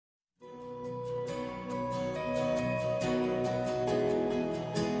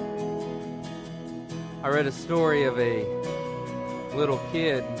I read a story of a little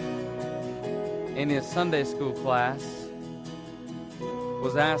kid in his Sunday school class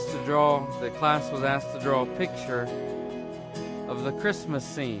the class was asked to draw a picture of the Christmas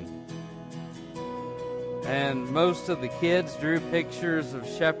scene. And most of the kids drew pictures of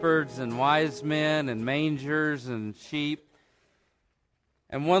shepherds and wise men and mangers and sheep.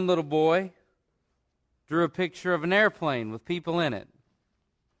 And one little boy drew a picture of an airplane with people in it.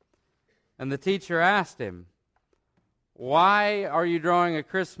 And the teacher asked him, "Why are you drawing a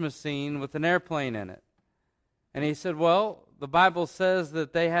Christmas scene with an airplane in it?" And he said, "Well, the Bible says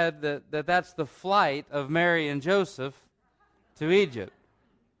that that's the flight of Mary and Joseph to Egypt."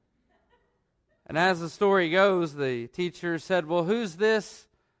 And as the story goes, the teacher said, "Well, who's this?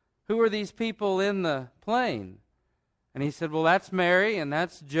 Who are these people in the plane?" And he said, "Well, that's Mary, and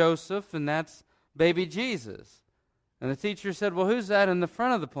that's Joseph, and that's baby Jesus." And the teacher said, "Well, who's that in the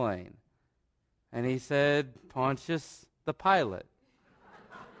front of the plane?" And he said, "Pontius the Pilate."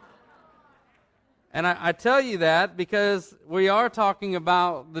 And I tell you that because we are talking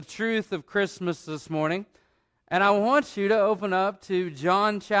about the truth of Christmas this morning. And I want you to open up to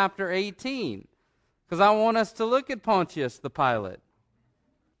John chapter 18, because I want us to look at Pontius the Pilate.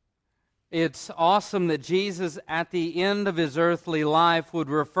 It's awesome that Jesus, at the end of his earthly life, would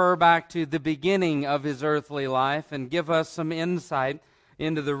refer back to the beginning of his earthly life and give us some insight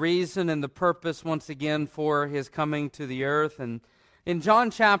into the reason and the purpose, once again, for his coming to the earth. And in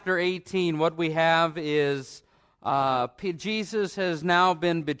John chapter 18, what we have is Jesus has now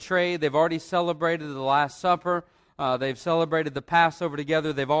been betrayed. They've already celebrated the Last Supper. They've celebrated the Passover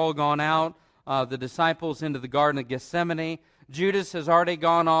together. They've all gone out, the disciples, into the Garden of Gethsemane. Judas has already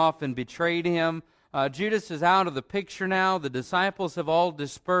gone off and betrayed him. Judas is out of the picture now. The disciples have all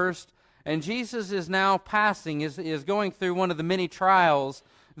dispersed. And Jesus is now passing, is going through one of the many trials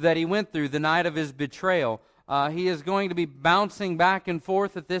that he went through the night of his betrayal. He is going to be bouncing back and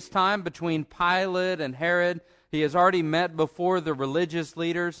forth at this time between Pilate and Herod. He has already met before the religious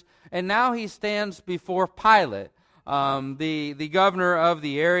leaders. And now he stands before Pilate, the governor of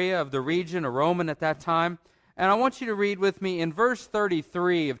the area, of the region, a Roman at that time. And I want you to read with me in verse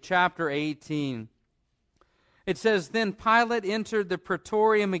 33 of chapter 18. It says, "Then Pilate entered the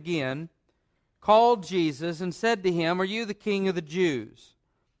praetorium again, called Jesus, and said to him, 'Are you the king of the Jews?'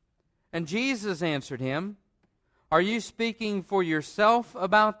 And Jesus answered him, 'Are you speaking for yourself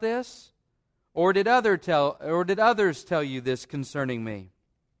about this? Or did others tell you this concerning me?'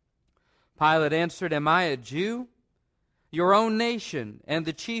 Pilate answered, 'Am I a Jew? Your own nation and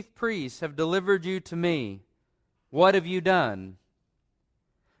the chief priests have delivered you to me. What have you done?'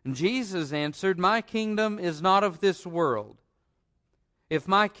 And Jesus answered, 'My kingdom is not of this world. If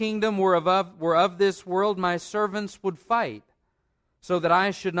my kingdom were of this world, my servants would fight, so that I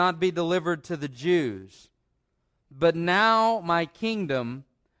should not be delivered to the Jews. But now my kingdom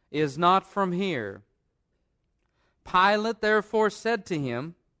is not from here.' Pilate therefore said to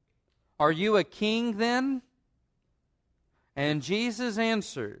him, 'Are you a king then?' And Jesus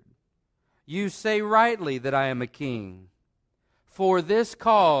answered, 'You say rightly that I am a king. For this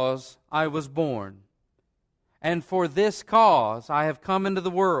cause I was born, and for this cause I have come into the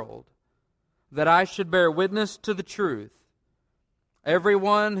world, that I should bear witness to the truth.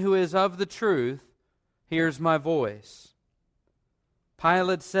 Everyone who is of the truth hears my voice.'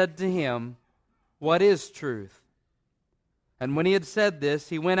 Pilate said to him, 'What is truth?' And when he had said this,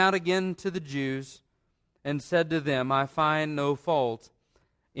 he went out again to the Jews and said to them, 'I find no fault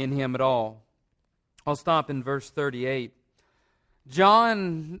in him at all.'" I'll stop in verse 38.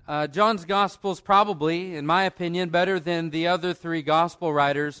 John's gospel is probably, in my opinion, better than the other three gospel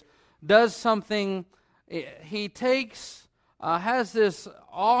writers. Does something, he has this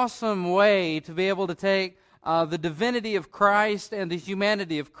awesome way to be able to take the divinity of Christ and the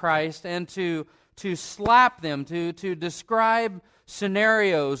humanity of Christ and to slap them, to describe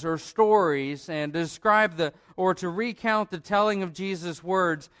scenarios or stories and to recount the telling of Jesus'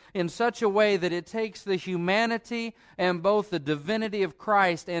 words in such a way that it takes the humanity and both the divinity of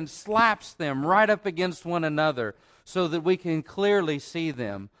Christ and slaps them right up against one another so that we can clearly see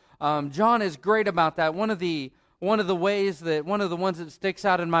them. John is great about that. One of the ones that sticks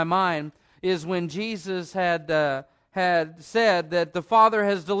out in my mind is when Jesus had said that the Father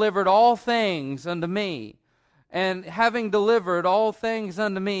has delivered all things unto me. And having delivered all things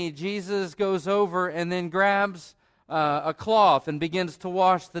unto me, Jesus goes over and then grabs a cloth and begins to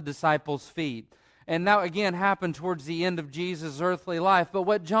wash the disciples' feet. and that again happened towards the end of Jesus' earthly life. But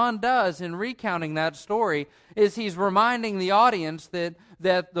what John does in recounting that story is he's reminding the audience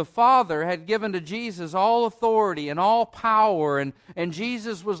that the Father had given to Jesus all authority and all power, and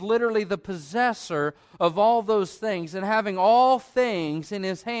Jesus was literally the possessor of all those things. And having all things in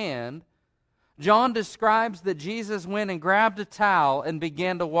his hand, John describes that Jesus went and grabbed a towel and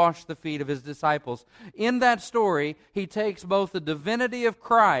began to wash the feet of his disciples. In that story, he takes both the divinity of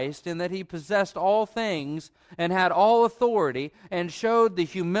Christ in that he possessed all things and had all authority, and showed the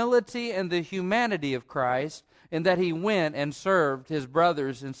humility and the humanity of Christ in that he went and served his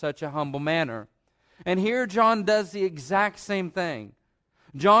brothers in such a humble manner. And here John does the exact same thing.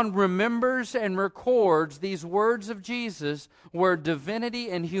 John remembers and records these words of Jesus where divinity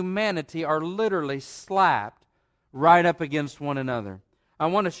and humanity are literally slapped right up against one another. I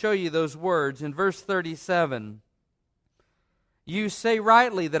want to show you those words in verse 37. You say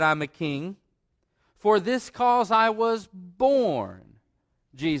rightly that I'm a king. For this cause I was born,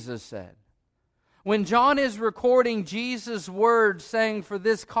 Jesus said. When John is recording Jesus' words saying, for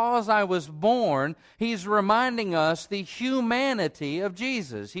this cause I was born, he's reminding us the humanity of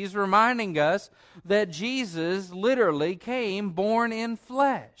Jesus. He's reminding us that Jesus literally came born in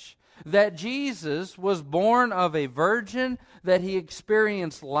flesh. That Jesus was born of a virgin, that he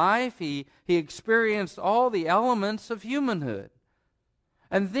experienced life, he experienced all the elements of humanhood.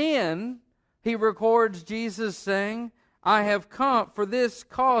 And then he records Jesus saying, I have come, for this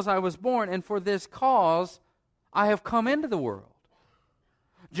cause I was born, and for this cause I have come into the world.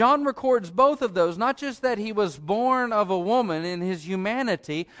 John records both of those, not just that he was born of a woman in his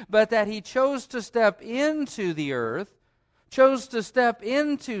humanity, but that he chose to step into the earth, chose to step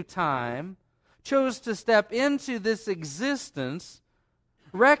into time, chose to step into this existence,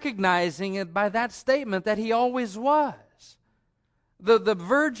 recognizing it by that statement that he always was. The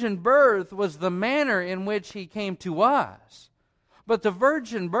virgin birth was the manner in which he came to us. But the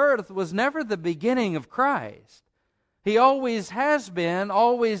virgin birth was never the beginning of Christ. He always has been,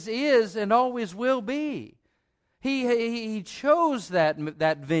 always is, and always will be. He chose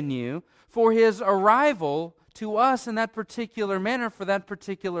that venue for his arrival to us in that particular manner, for that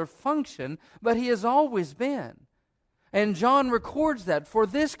particular function, but he has always been. And John records that, for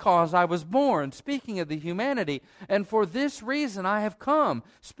this cause I was born, speaking of the humanity, and for this reason I have come,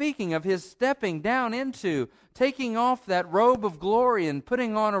 speaking of his stepping down into, taking off that robe of glory and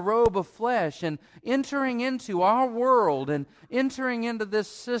putting on a robe of flesh and entering into our world and entering into this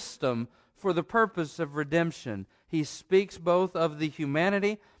system for the purpose of redemption. He speaks both of the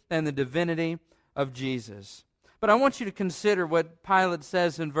humanity and the divinity of Jesus. But I want you to consider what Pilate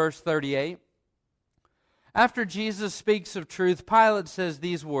says in verse 38. After Jesus speaks of truth, Pilate says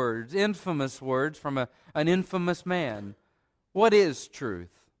these words, infamous words from an infamous man. What is truth?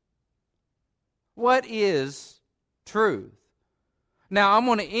 What is truth? Now, I'm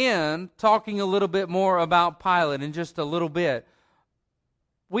going to end talking a little bit more about Pilate in just a little bit.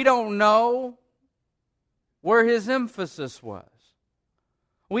 We don't know where his emphasis was.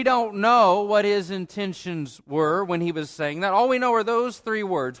 We don't know what his intentions were when he was saying that. All we know are those three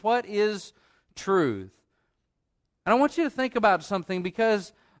words. What is truth? And I want you to think about something,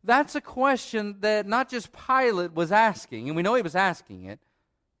 because that's a question that not just Pilate was asking, and we know he was asking it.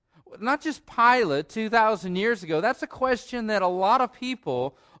 Not just Pilate 2,000 years ago. That's a question that a lot of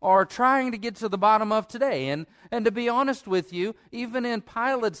people are trying to get to the bottom of today. And to be honest with you, even in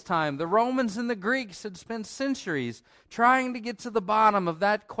Pilate's time, the Romans and the Greeks had spent centuries trying to get to the bottom of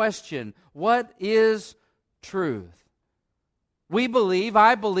that question. What is truth?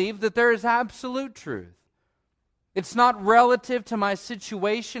 I believe that there is absolute truth. It's not relative to my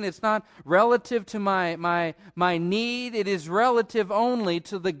situation. It's not relative to my need. It is relative only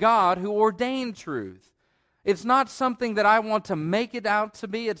to the God who ordained truth. It's not something that I want to make it out to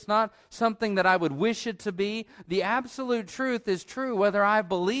be. It's not something that I would wish it to be. The absolute truth is true whether I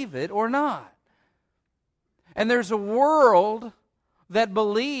believe it or not. And there's a world that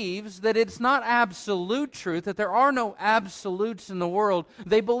believes that it's not absolute truth, that there are no absolutes in the world.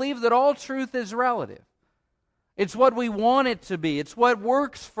 They believe that all truth is relative. It's what we want it to be. It's what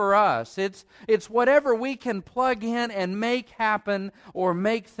works for us. It's whatever we can plug in and make happen or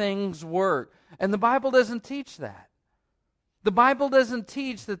make things work. And the Bible doesn't teach that. The Bible doesn't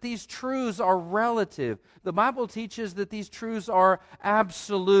teach that these truths are relative. The Bible teaches that these truths are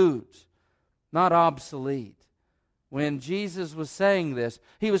absolute, not obsolete. When Jesus was saying this,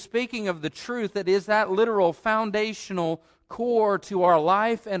 he was speaking of the truth that is that literal foundational core to our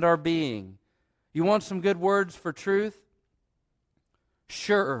life and our being. You want some good words for truth?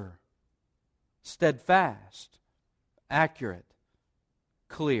 Sure, steadfast, accurate,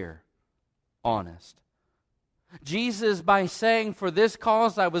 clear. honest. Jesus, by saying, "For this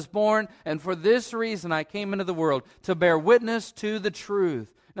cause I was born, and for this reason I came into the world, to bear witness to the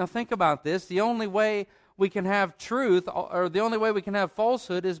truth." Now think about this. The only way we can have truth, or the only way we can have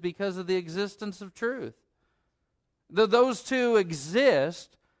falsehood, is because of the existence of truth. Those two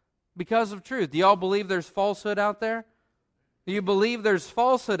exist because of truth. Do y'all believe there's falsehood out there? Do you believe there's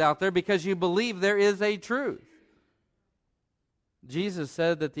falsehood out there because you believe there is a truth? Jesus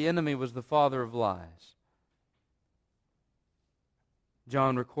said that the enemy was the father of lies.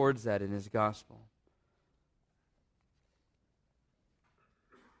 John records that in his gospel.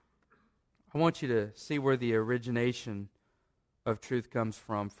 I want you to see where the origination of truth comes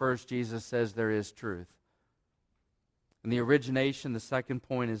from. First, Jesus says there is truth. And the origination, the second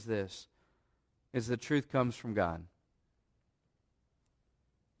point is this, is that truth comes from God.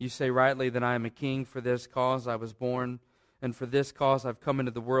 You say rightly that I am a king. For this cause I was born, and for this cause I've come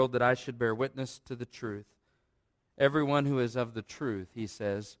into the world, that I should bear witness to the truth. Everyone who is of the truth, he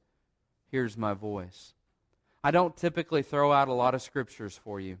says, hears my voice. I don't typically throw out a lot of scriptures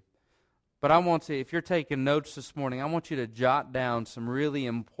for you, but I want to, if you're taking notes this morning, I want you to jot down some really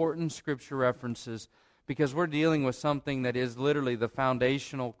important scripture references, because we're dealing with something that is literally the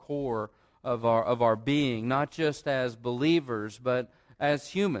foundational core of our being, not just as believers, but as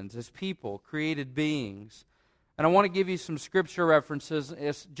humans, as people, created beings. And I want to give you some scripture references.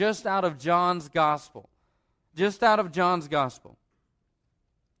 It's just out of John's Gospel. Just out of John's Gospel.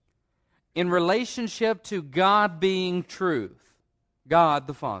 In relationship to God being truth, God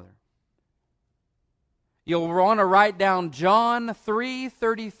the Father. You'll want to write down John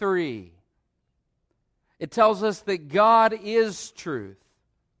 3:33. It tells us that God is truth.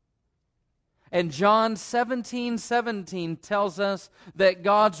 And John 17:17 tells us that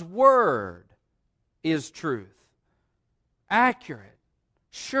God's Word is truth. Accurate,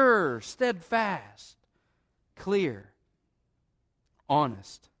 sure, steadfast, clear,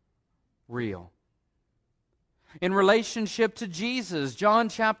 honest, real. In relationship to Jesus, John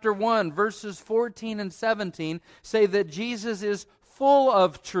chapter 1, verses 14 and 17 say that Jesus is full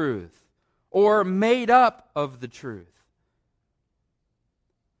of truth, or made up of the truth.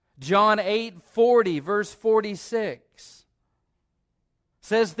 John 8:40, verse 46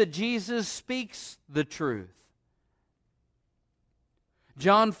 says that Jesus speaks the truth.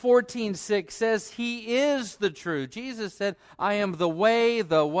 John 14:6 says He is the truth. Jesus said, "I am the way,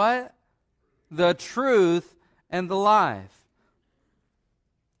 the what? The truth, and the life."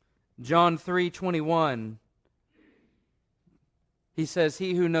 John 3:21, He says,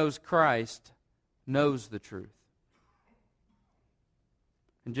 "He who knows Christ knows the truth."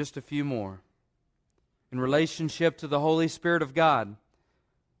 And just a few more. In relationship to the Holy Spirit of God,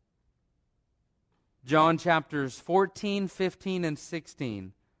 John chapters 14, 15, and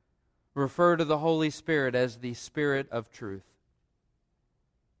 16 refer to the Holy Spirit as the Spirit of truth.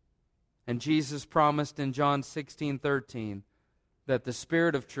 And Jesus promised in John 16:13 that the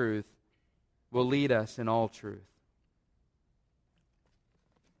Spirit of truth will lead us in all truth.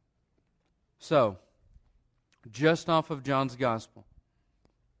 So, just off of John's Gospel,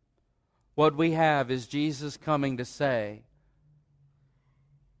 what we have is Jesus coming to say,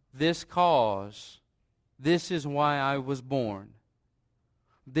 this cause, this is why I was born.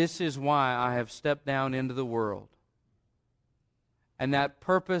 This is why I have stepped down into the world. And that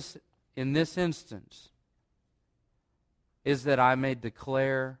purpose in this instance is that I may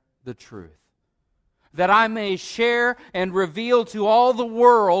declare the truth. That I may share and reveal to all the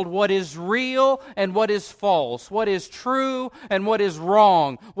world what is real and what is false, what is true and what is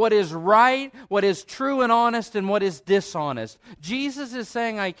wrong, what is right, what is true and honest, and what is dishonest. Jesus is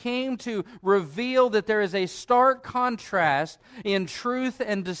saying, I came to reveal that there is a stark contrast in truth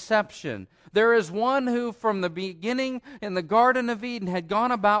and deception. There is one who from the beginning in the Garden of Eden had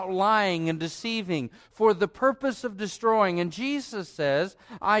gone about lying and deceiving for the purpose of destroying. And Jesus says,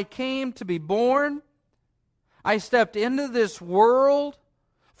 I came to be born. I stepped into this world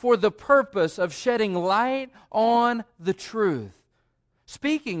for the purpose of shedding light on the truth.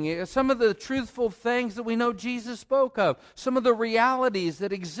 Speaking some of the truthful things that we know Jesus spoke of, some of the realities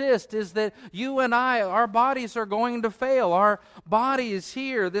that exist is that you and I, our bodies are going to fail. Our body is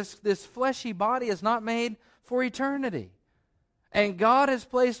here. This fleshy body is not made for eternity. And God has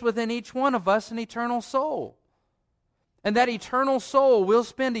placed within each one of us an eternal soul. And that eternal soul will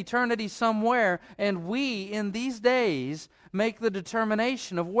spend eternity somewhere, and we, in these days, make the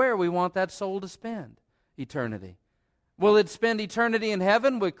determination of where we want that soul to spend eternity. Will it spend eternity in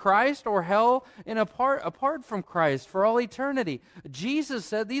heaven with Christ, or hell apart from Christ for all eternity? Jesus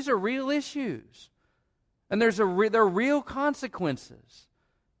said these are real issues, and there are real consequences.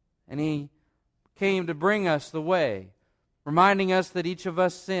 And He came to bring us the way, reminding us that each of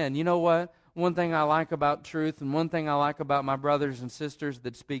us sin. You know what? One thing I like about truth, and one thing I like about my brothers and sisters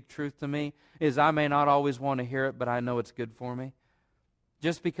that speak truth to me, is I may not always want to hear it, but I know it's good for me.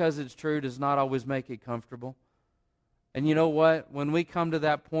 Just because it's true does not always make it comfortable. And you know what? When we come to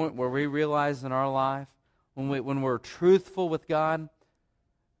that point where we realize in our life, when we're truthful with God,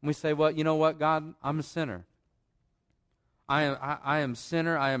 we say, well, you know what, God, I'm a sinner. I am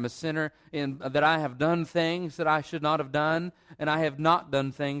sinner. I am a sinner in that I have done things that I should not have done, and I have not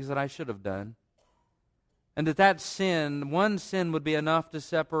done things that I should have done. And that sin, one sin would be enough to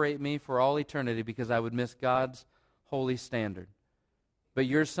separate me for all eternity because I would miss God's holy standard. But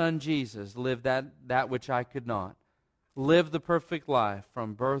your Son Jesus lived that which I could not. Lived the perfect life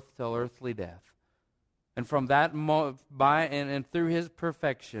from birth till earthly death. And from that and through His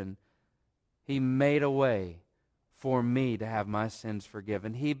perfection, He made a way for me to have my sins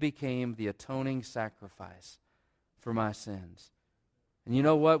forgiven. He became the atoning sacrifice for my sins. And you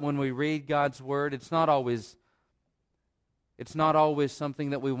know what? When we read God's Word, it's not always something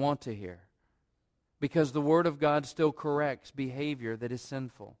that we want to hear. Because the Word of God still corrects behavior that is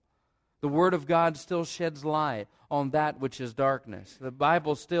sinful. The Word of God still sheds light on that which is darkness. The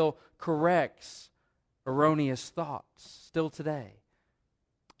Bible still corrects erroneous thoughts, still today.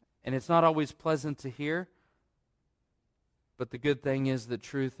 And it's not always pleasant to hear, but the good thing is that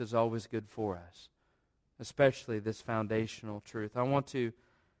truth is always good for us, especially this foundational truth. I want to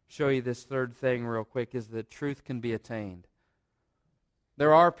show you this third thing real quick, is that truth can be attained.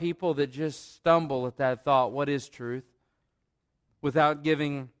 There are people that just stumble at that thought, what is truth, without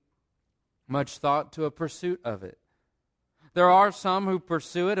giving much thought to a pursuit of it. There are some who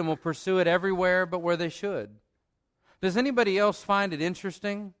pursue it and will pursue it everywhere but where they should. Does anybody else find it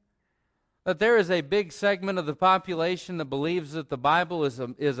interesting that there is a big segment of the population that believes that the Bible is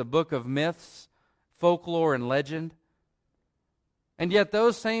a book of myths, folklore, and legend? And yet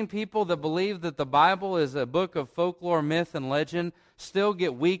those same people that believe that the Bible is a book of folklore, myth, and legend still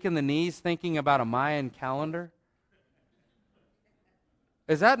get weak in the knees thinking about a Mayan calendar?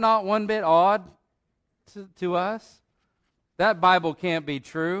 Is that not one bit odd to us? That Bible can't be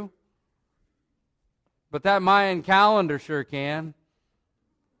true. But that Mayan calendar sure can.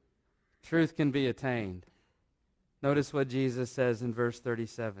 Truth can be attained. Notice what Jesus says in verse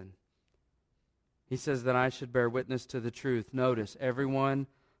 37. He says that I should bear witness to the truth. Notice, everyone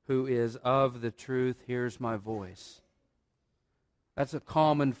who is of the truth hears my voice. That's a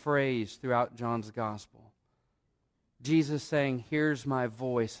common phrase throughout John's Gospel. Jesus saying, here's my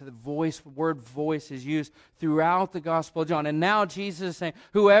voice. The word voice is used throughout the Gospel of John. And now Jesus is saying,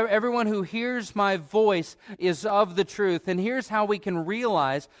 everyone who hears my voice is of the truth. And here's how we can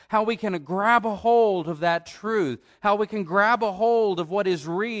realize, how we can grab a hold of that truth, how we can grab a hold of what is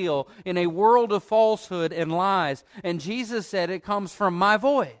real in a world of falsehood and lies. And Jesus said it comes from my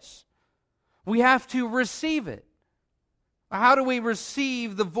voice. We have to receive it. How do we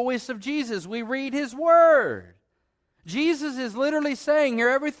receive the voice of Jesus? We read His Word. Jesus is literally saying here,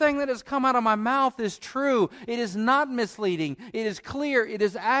 everything that has come out of my mouth is true. It is not misleading. It is clear. It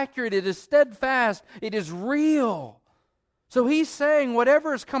is accurate. It is steadfast. It is real. So He's saying,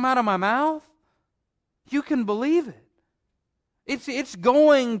 whatever has come out of my mouth, you can believe it. It's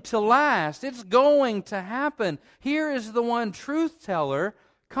going to last. It's going to happen. Here is the one truth teller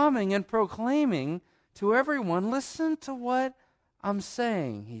coming and proclaiming to everyone, listen to what I'm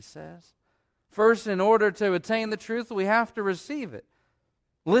saying, He says. First, in order to attain the truth, we have to receive it.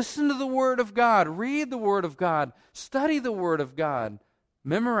 Listen to the Word of God. Read the Word of God. Study the Word of God.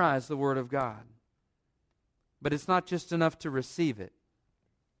 Memorize the Word of God. But it's not just enough to receive it.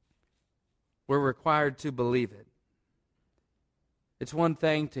 We're required to believe it. It's one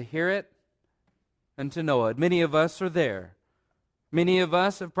thing to hear it and to know it. Many of us are there. Many of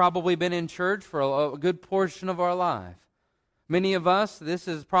us have probably been in church for a good portion of our life. Many of us, this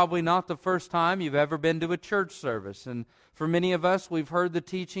is probably not the first time you've ever been to a church service. And for many of us, we've heard the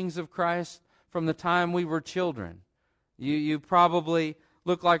teachings of Christ from the time we were children. You probably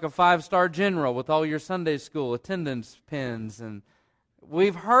look like a 5-star general with all your Sunday school attendance pins. And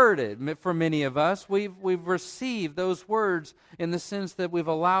we've heard it for many of us. We've received those words in the sense that we've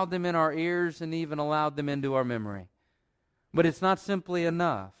allowed them in our ears and even allowed them into our memory. But it's not simply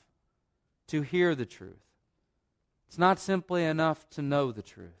enough to hear the truth. It's not simply enough to know the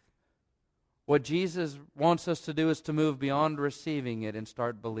truth. What Jesus wants us to do is to move beyond receiving it and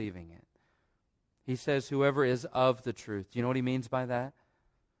start believing it. He says, whoever is of the truth. Do you know what He means by that?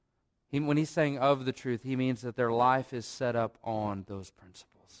 When He's saying of the truth, He means that their life is set up on those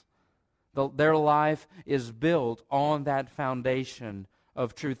principles. Their life is built on that foundation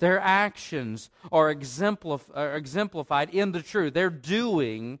of truth. Their actions are exemplified in the truth. They're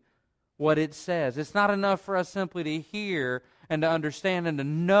doing what it says. It's not enough for us simply to hear and to understand and to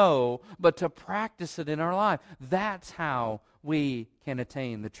know, but to practice it in our life. That's how we can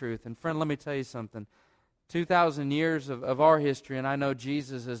attain the truth. And friend, let me tell you something. 2,000 years of our history, and I know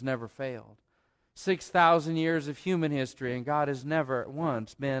Jesus has never failed. 6,000 years of human history, and God has never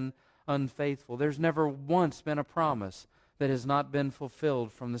once been unfaithful. There's never once been a promise that has not been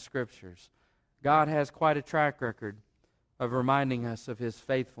fulfilled from the Scriptures. God has quite a track record of reminding us of His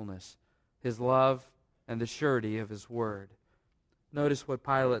faithfulness, His love, and the surety of His Word. Notice what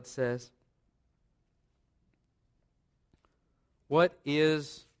Pilate says. What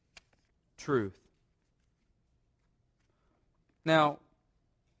is truth? Now,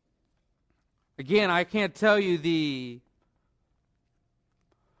 again, I can't tell you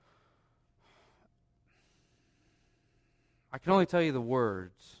I can only tell you the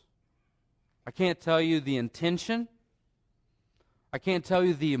words. I can't tell you the intention. I can't tell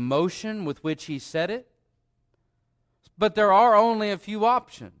you the emotion with which he said it. But there are only a few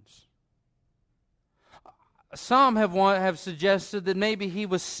options. Some have suggested that maybe he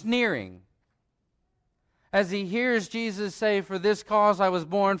was sneering as he hears Jesus say, "For this cause I was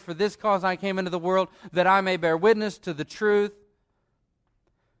born, for this cause I came into the world, that I may bear witness to the truth."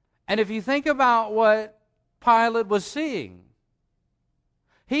 And if you think about what Pilate was seeing,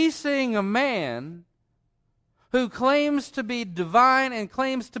 he's seeing a man who claims to be divine and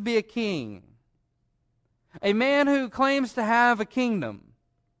claims to be a king. A man who claims to have a kingdom.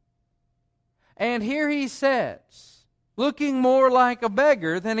 And here he sits, looking more like a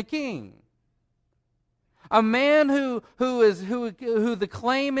beggar than a king. A man who the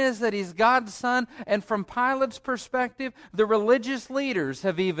claim is that he's God's son, and from Pilate's perspective, the religious leaders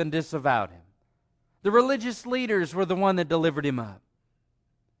have even disavowed him. The religious leaders were the one that delivered him up.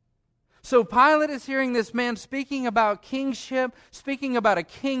 So Pilate is hearing this man speaking about kingship, speaking about a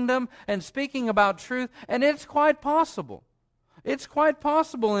kingdom, and speaking about truth, and it's quite possible. It's quite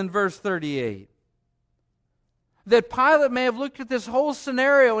possible in verse 38 that Pilate may have looked at this whole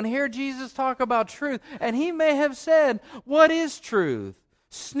scenario and hear Jesus talk about truth, and he may have said, "What is truth?"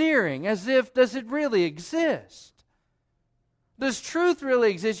 Sneering, as if, does it really exist? Does truth really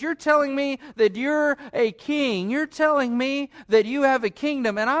exist? You're telling me that you're a king. You're telling me that you have a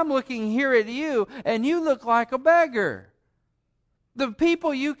kingdom, and I'm looking here at you, and you look like a beggar. The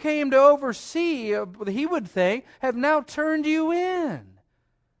people you came to oversee, he would think, have now turned you in.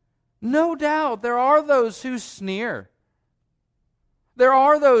 No doubt there are those who sneer. There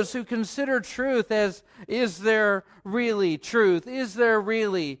are those who consider truth as, is there really truth? Is there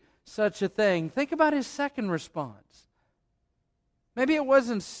really such a thing? Think about his second response. Maybe it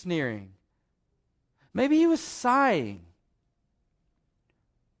wasn't sneering. Maybe he was sighing.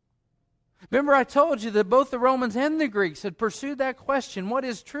 Remember, I told you that both the Romans and the Greeks had pursued that question, what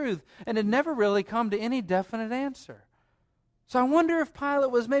is truth? And had never really come to any definite answer. So I wonder if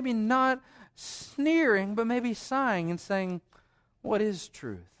Pilate was maybe not sneering, but maybe sighing and saying, what is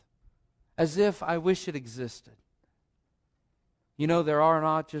truth? As if I wish it existed. You know, there are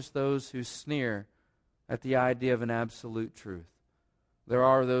not just those who sneer at the idea of an absolute truth. There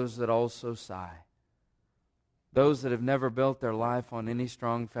are those that also sigh. Those that have never built their life on any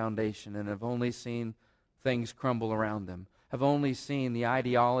strong foundation and have only seen things crumble around them, have only seen the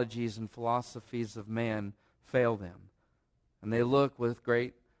ideologies and philosophies of man fail them. And they look with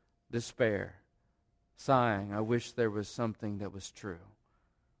great despair, sighing, I wish there was something that was true.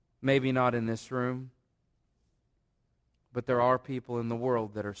 Maybe not in this room, but there are people in the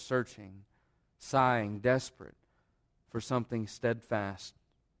world that are searching, sighing, desperate for something steadfast,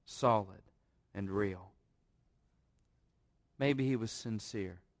 solid, and real. Maybe he was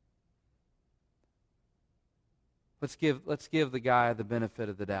sincere. Let's give the guy the benefit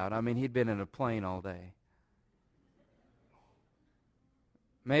of the doubt. I mean, he'd been in a plane all day.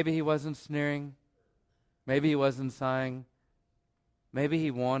 Maybe he wasn't sneering. Maybe he wasn't sighing. Maybe he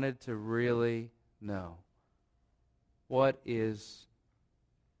wanted to really know, what is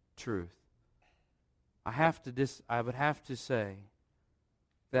truth? I would have to say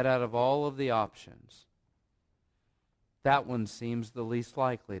that out of all of the options, that one seems the least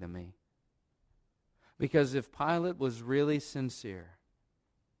likely to me. Because if Pilate was really sincere,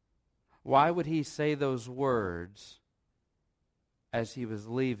 why would he say those words as he was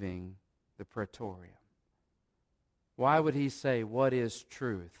leaving the praetorium? Why would he say, what is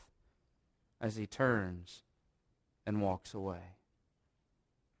truth, as he turns and walks away?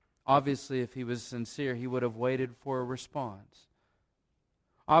 Obviously, if he was sincere, he would have waited for a response.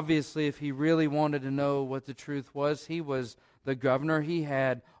 Obviously, if he really wanted to know what the truth was, he was the governor. He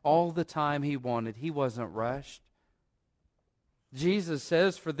had all the time he wanted. He wasn't rushed. Jesus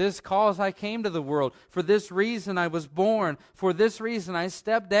says, "For this cause I came to the world. For this reason I was born. For this reason I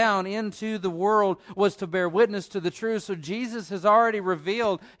stepped down into the world, was to bear witness to the truth." So Jesus has already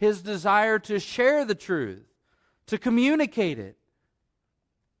revealed his desire to share the truth, to communicate it.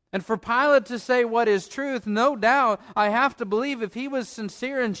 And for Pilate to say what is truth, no doubt, I have to believe if he was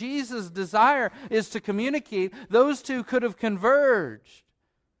sincere and Jesus' desire is to communicate, those two could have converged.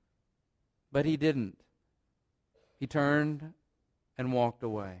 But he didn't. He turned and walked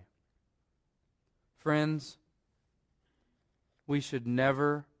away. Friends, we should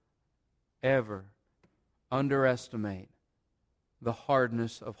never, ever underestimate the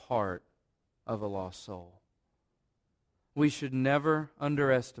hardness of heart of a lost soul. We should never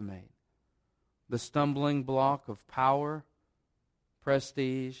underestimate the stumbling block of power,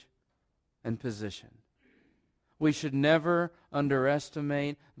 prestige, and position. We should never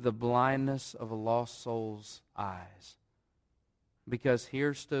underestimate the blindness of a lost soul's eyes. Because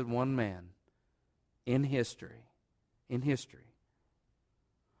here stood one man in history,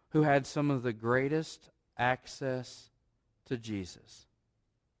 who had some of the greatest access to Jesus.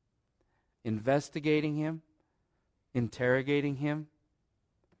 Investigating him, interrogating him,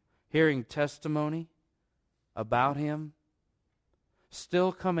 hearing testimony about him,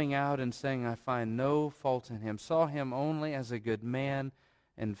 still coming out and saying, "I find no fault in him," saw him only as a good man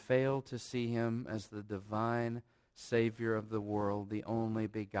and failed to see him as the divine Savior of the world, the only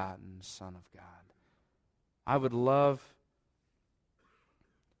begotten Son of God. I would love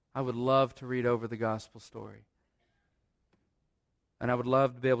to read over the gospel story. And I would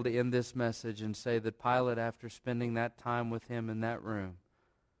love to be able to end this message and say that Pilate, after spending that time with him in that room,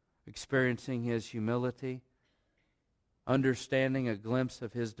 experiencing his humility, understanding a glimpse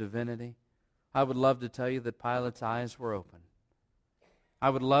of his divinity, I would love to tell you that Pilate's eyes were open.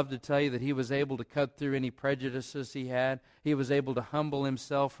 I would love to tell you that he was able to cut through any prejudices he had. He was able to humble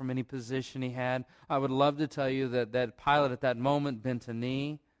himself from any position he had. I would love to tell you that Pilate at that moment bent a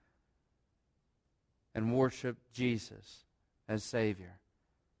knee and worshiped Jesus as Savior.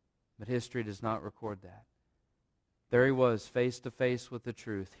 But history does not record that. There he was, face to face with the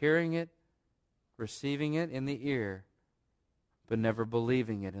truth, hearing it, receiving it in the ear, but never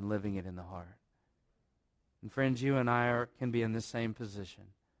believing it and living it in the heart. And friends, you and I can be in the same position.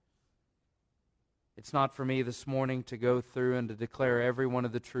 It's not for me this morning to go through and to declare every one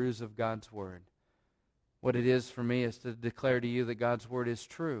of the truths of God's Word. What it is for me is to declare to you that God's Word is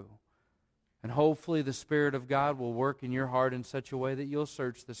true. And hopefully the Spirit of God will work in your heart in such a way that you'll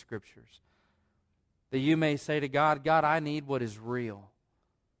search the Scriptures. That you may say to God, "God, I need what is real.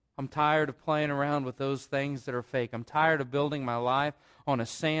 I'm tired of playing around with those things that are fake. I'm tired of building my life on a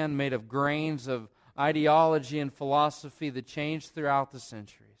sand made of grains of ideology and philosophy that changed throughout the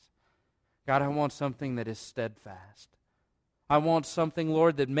centuries. God, I want something that is steadfast. I want something,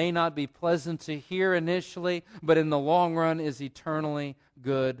 Lord, that may not be pleasant to hear initially, but in the long run is eternally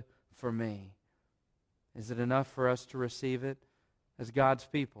good for me." Is it enough for us to receive it? As God's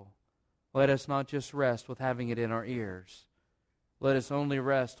people, let us not just rest with having it in our ears. Let us only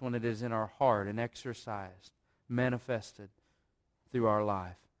rest when it is in our heart and exercised, manifested through our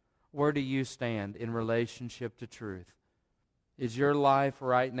life. Where do you stand in relationship to truth? Is your life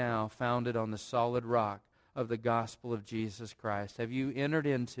right now founded on the solid rock of the gospel of Jesus Christ? Have you entered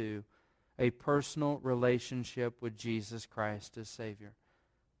into a personal relationship with Jesus Christ as Savior?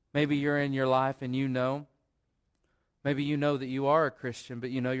 Maybe you're in your life and maybe you know that you are a Christian, but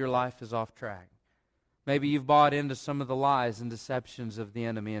you know your life is off track. Maybe you've bought into some of the lies and deceptions of the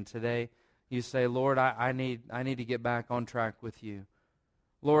enemy, and today you say, "Lord, I need to get back on track with you.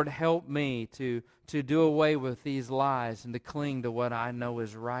 Lord, help me to do away with these lies and to cling to what I know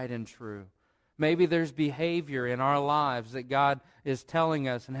is right and true." Maybe there's behavior in our lives that God is telling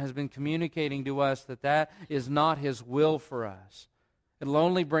us and has been communicating to us that is not His will for us. It'll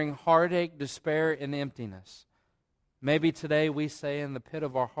only bring heartache, despair, and emptiness. Maybe today we say in the pit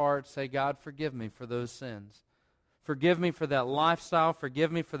of our hearts, say, "God, forgive me for those sins. Forgive me for that lifestyle.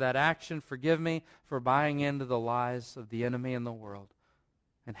 Forgive me for that action. Forgive me for buying into the lies of the enemy and the world.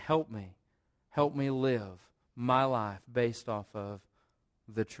 And help me live my life based off of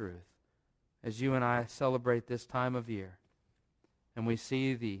the truth." As you and I celebrate this time of year, and we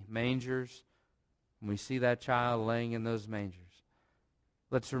see the mangers, and we see that child laying in those mangers,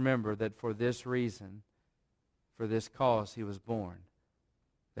 let's remember that for this reason, for this cause He was born,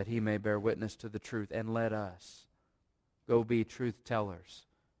 that He may bear witness to the truth. And let us go be truth tellers,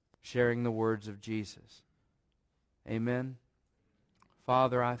 sharing the words of Jesus. Amen.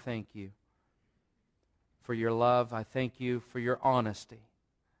 Father, I thank you for your love. I thank you for your honesty.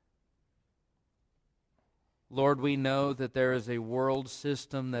 Lord, we know that there is a world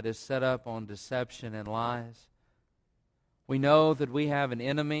system that is set up on deception and lies. We know that we have an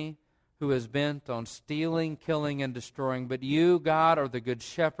enemy who is bent on stealing, killing, and destroying. But you, God, are the good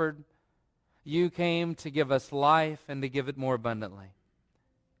shepherd. You came to give us life and to give it more abundantly.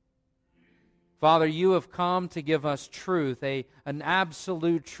 Father, you have come to give us truth, an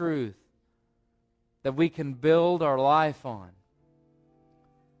absolute truth that we can build our life on.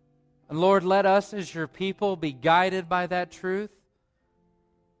 And Lord, let us as your people be guided by that truth.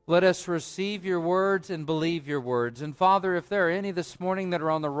 Let us receive your words and believe your words. And Father, if there are any this morning that are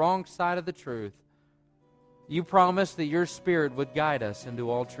on the wrong side of the truth, you promised that your Spirit would guide us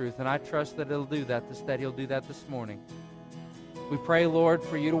into all truth. And I trust that He'll do that this morning. We pray, Lord,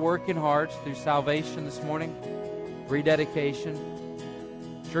 for you to work in hearts through salvation this morning, rededication,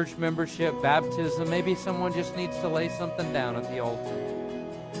 church membership, baptism. Maybe someone just needs to lay something down at the altar.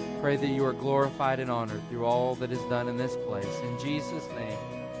 Pray that you are glorified and honored through all that is done in this place. In Jesus' name,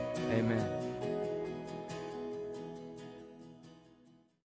 amen.